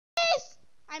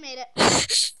I made it.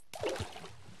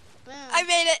 Boom. I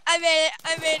made it. I made it.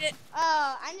 I made it.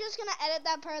 Oh, I'm just gonna edit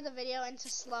that part of the video into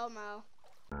slow-mo.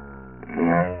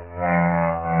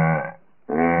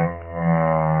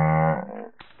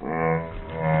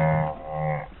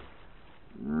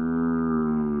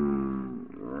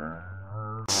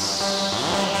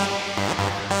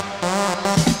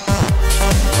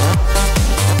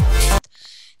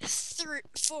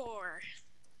 Four.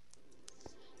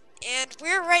 And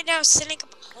we're right now setting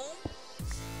up a home.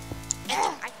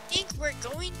 And I think we're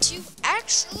going to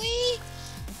actually,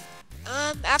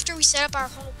 after we set up our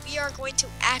home, we are going to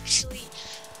actually,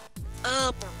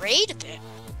 raid a bit.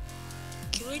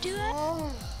 Can we do that?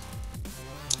 Oh.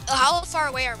 How far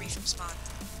away are we from spawn?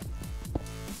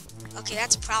 Okay,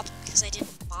 that's a problem because I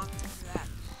didn't walk through that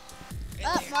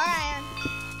earlier. More iron.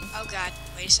 Oh god,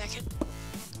 wait a second.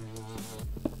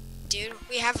 Dude,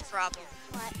 we have a problem.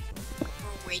 What?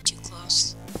 We're way too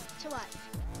close. To what?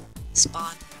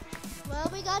 Spawn. Well,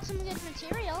 we got some good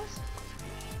materials.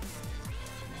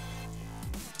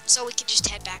 So we can just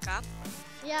head back up?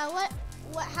 Yeah, what,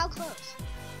 how close?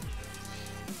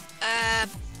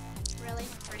 Really?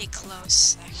 Pretty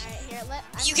close, actually. Alright,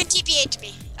 here, You can TPA to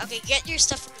me. Okay, get your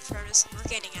stuff from the furnace. We're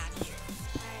getting out of here.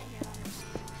 Alright, here, let me see.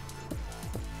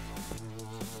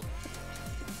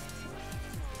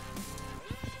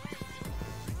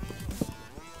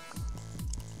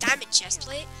 Diamond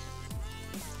chestplate.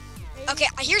 Okay,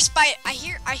 I hear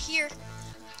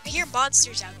I hear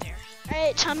monsters out there.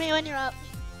 Alright, tell me when you're up.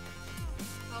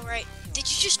 Alright. Did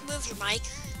you just move your mic?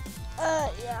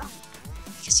 Yeah.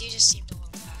 Because you just seemed a little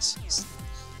fast. Just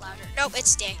louder. Nope,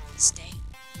 it's day. It's day.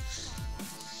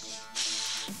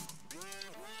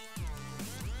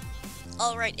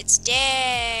 Alright, it's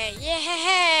day.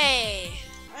 Yay!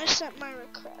 I sent my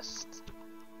request.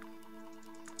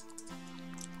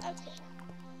 Okay.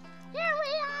 Here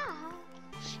we are.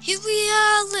 Here we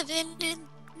are living in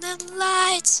the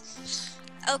lights.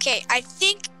 Okay, I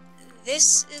think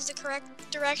this is the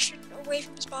correct direction away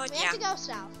from spawn. We have to go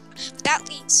south. That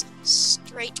leads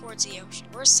straight towards the ocean.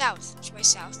 We're south. Which way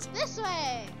south? This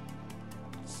way.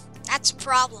 That's a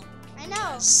problem. I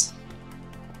know. Because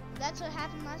That's what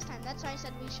happened last time. That's why I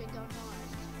said we should go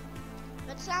north.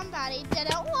 But somebody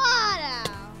didn't want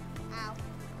to. Ow.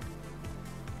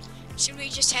 should we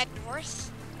just head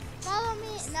north? Follow me.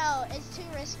 No, it's too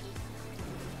risky.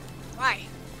 Why?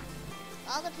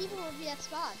 All the people will be at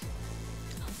spawn.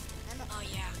 Oh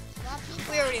yeah. A lot of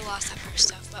people. We already lost that first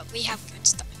stuff, but we have good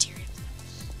stuff material.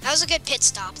 That was a good pit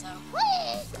stop though.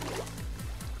 Whee!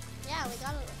 Yeah, we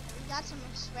got some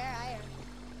spare iron.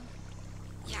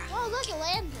 Yeah. Oh, look, a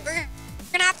land bridge.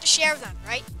 We're gonna have to share them,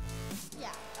 right?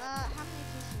 Yeah. How many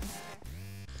pieces are there?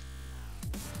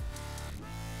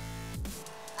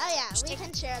 Oh yeah, we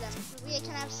can share them. We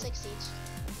can have 6 each.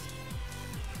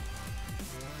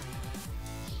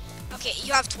 Okay,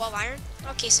 you have 12 iron.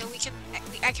 Okay, so I can make a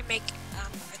new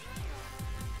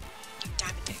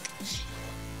diamond pick.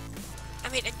 I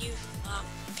mean a new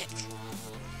pick.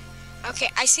 Okay,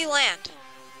 I see land.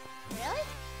 Really?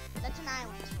 That's an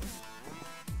island.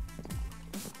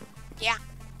 Yeah.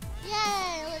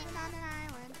 Yay, living on an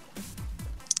island.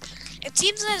 It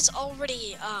seems that it's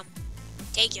already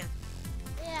taken.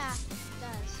 Yeah, it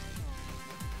does.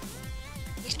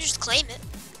 You can just claim it.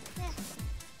 Yeah.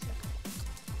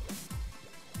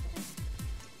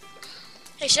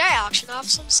 Hey, should I auction off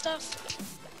some stuff?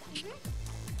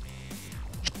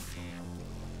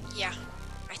 Yeah.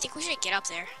 I think we should get up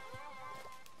there.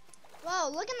 Whoa,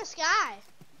 look in the sky.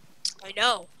 I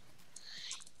know.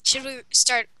 Should we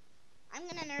start I'm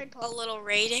gonna nerd a pull. little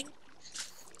raiding?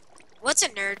 What's a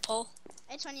nerd pull?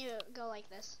 It's when you go like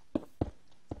this.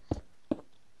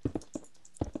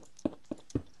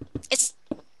 It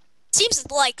seems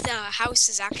like the house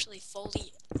is actually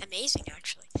fully amazing,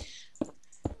 actually.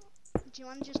 Do you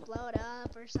want to just blow it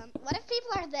up or something? What if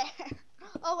people are there?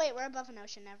 Oh wait, we're above an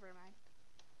ocean. Never mind.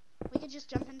 We could just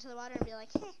jump into the water and be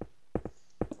like, hey.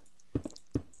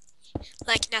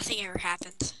 Like nothing ever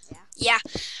happened. Yeah. Yeah.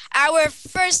 Our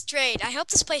first raid. I hope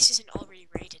this place isn't already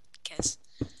raided because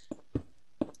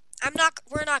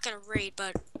we're not gonna raid,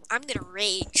 but I'm gonna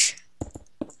rage.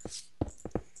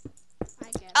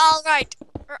 I get it. All right,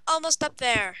 we're almost up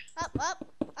there. Up.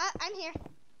 I'm here.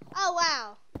 Oh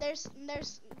wow. There's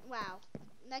wow.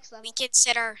 Next level. We can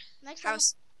set our Next level.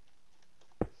 house.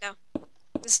 No,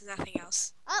 this is nothing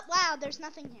else. Oh wow. There's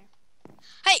nothing here.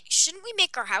 Hey, shouldn't we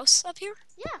make our house up here?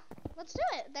 Yeah. Let's do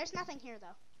it. There's nothing here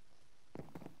though.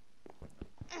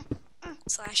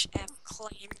 /F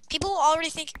claim. People will already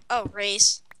think, oh,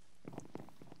 raise.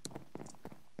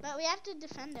 But we have to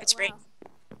defend it It's well. great.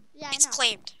 Yeah, It's I know.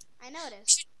 claimed. I know it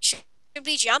is. Should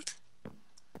we jump?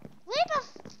 Leap of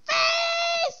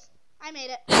faith! I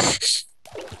made it.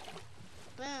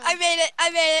 Boom. I made it. I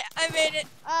made it. I made it.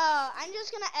 Oh, I'm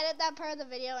just gonna edit that part of the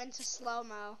video into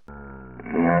slow-mo.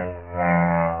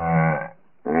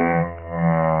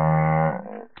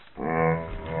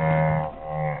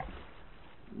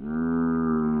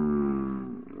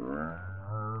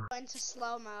 Into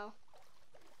slow-mo.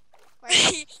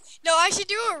 No, I should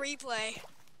do a replay.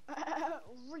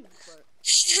 Replay.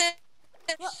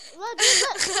 Look,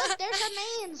 dude, look, there's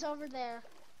remains over there.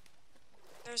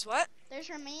 There's what? There's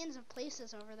remains of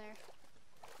places over there.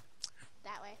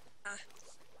 That way.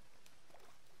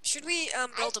 Should we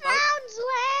build I a boat? found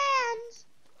land!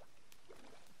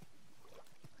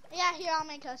 Yeah, here, I'll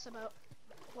make us a boat.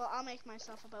 Well, I'll make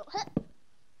myself a boat.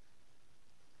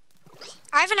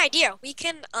 I have an idea. We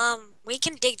can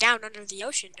dig down under the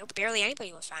ocean. No, barely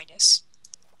anybody will find us.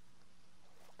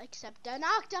 Except an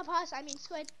octopus, I mean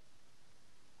squid.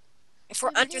 If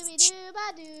we're under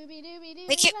the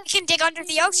we can dig under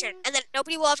the ocean, and then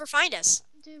nobody will ever find us.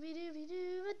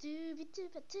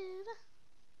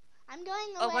 I'm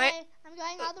going Oh, away. what? I'm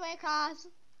going all the way across.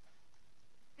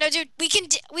 No, dude, we can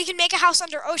make a house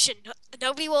under ocean.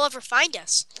 Nobody will ever find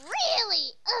us.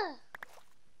 Really? Ugh.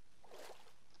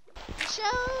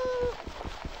 Show.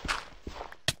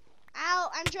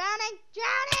 Ow! I'm drowning!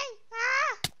 Drowning!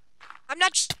 Ah! I'm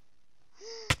not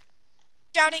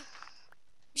drowning.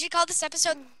 We should call this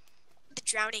episode the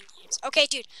drowning games. Okay,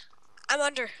 dude, I'm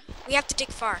under. We have to dig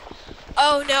far.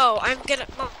 Oh no,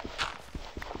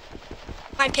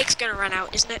 my pick's gonna run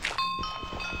out, isn't it?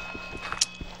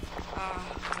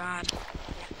 Oh god.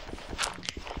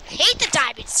 I hate the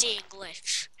diamond seeing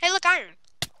glitch. Hey, look, iron.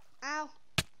 Ow!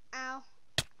 Ow!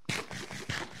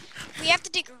 We have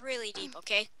to dig really deep,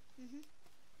 okay? Mhm.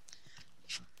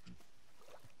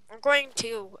 I'm going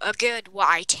to a good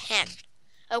Y10.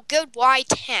 A good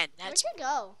Y10. Where'd That's you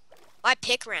go? my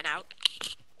pick ran out.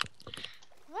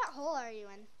 What hole are you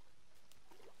in?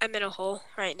 I'm in a hole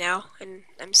right now, and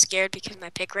I'm scared because my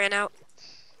pick ran out.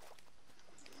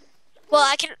 Well,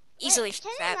 I can easily Wait, fix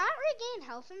can that. you not regain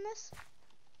health in this?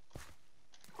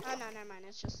 Oh no, never mind.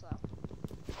 It's just slow.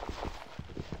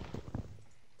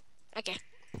 Okay,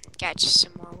 got just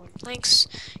some more wooden planks.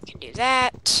 Can do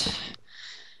that.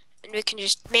 And we can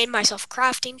just make myself a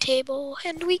crafting table,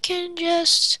 and we can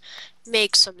just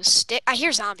make some stick. I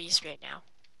hear zombies right now.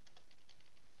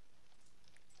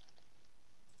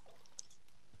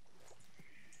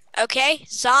 Okay,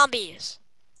 zombies.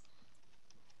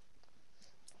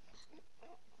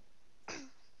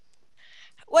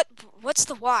 What's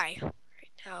the Y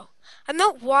right now? I'm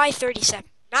at Y37.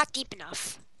 Not deep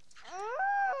enough.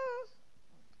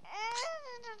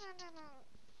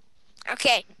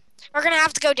 Okay, we're gonna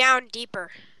have to go down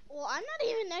deeper. Well, I'm not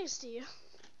even next to you.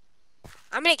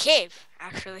 I'm in a cave,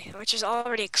 actually, which is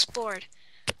already explored.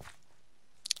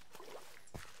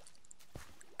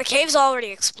 The cave's already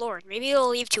explored. Maybe it'll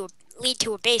lead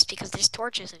to a base because there's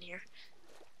torches in here.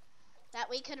 That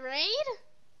we could raid?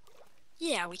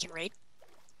 Yeah, we can raid.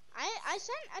 I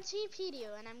sent a TP to you,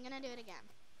 and I'm gonna do it again.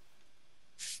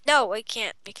 No, we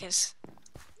can't because...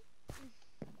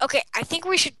 Okay, I think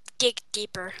we should dig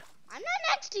deeper. I'm not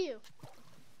next to you.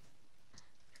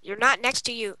 You're not next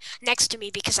to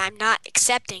me because I'm not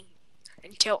accepting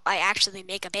until I actually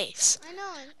make a base. I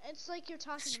know, it's like you're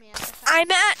talking to me at the time.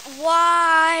 I'm at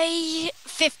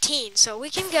Y15, so we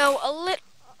can go a little...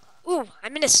 Ooh,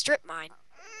 I'm in a strip mine.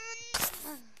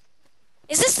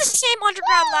 Is this the same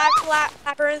underground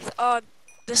labyrinth? Oh,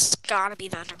 this has gotta be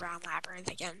the underground labyrinth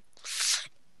again.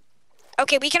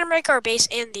 Okay, we can make our base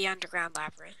in the underground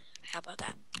labyrinth. How about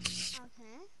that?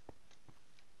 Okay.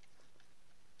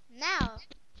 Now.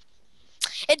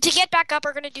 And to get back up,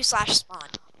 we're gonna do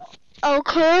 /spawn.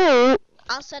 Okay.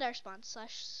 I'll set our spawn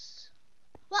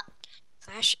What?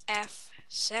 /F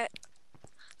set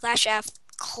 /F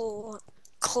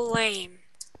claim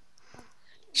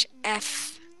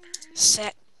F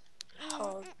set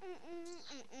home.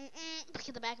 Look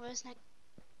at the back of his neck.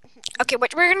 Okay,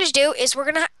 what we're gonna do is we're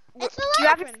gonna. It's the do you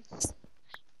have labyrinth.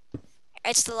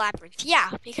 It's the labyrinth.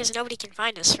 Yeah, because nobody can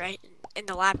find us, right? In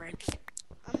the labyrinth.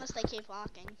 Unless they keep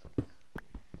walking.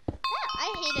 Yeah,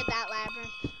 I hated that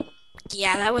labyrinth.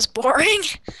 Yeah, that was boring.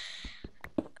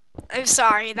 I'm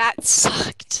sorry, that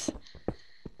sucked.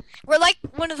 We're like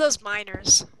one of those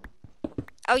miners.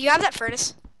 Oh, you have that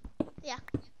furnace? Yeah.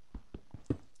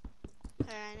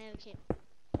 Alright, I need to keep.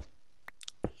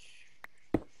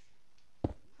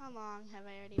 How long have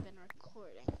I already been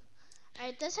recording?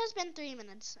 Alright, this has been 3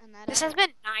 minutes, and that This has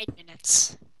been 9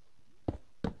 minutes.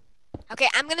 Okay,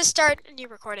 I'm gonna start a new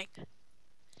recording.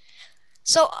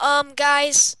 So,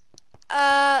 guys,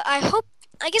 I hope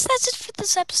I guess that's it for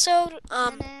this episode. Now,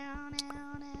 now,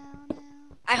 now, now.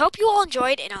 I hope you all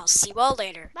enjoyed, and I'll see you all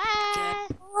later. Bye.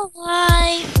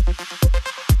 Goodbye.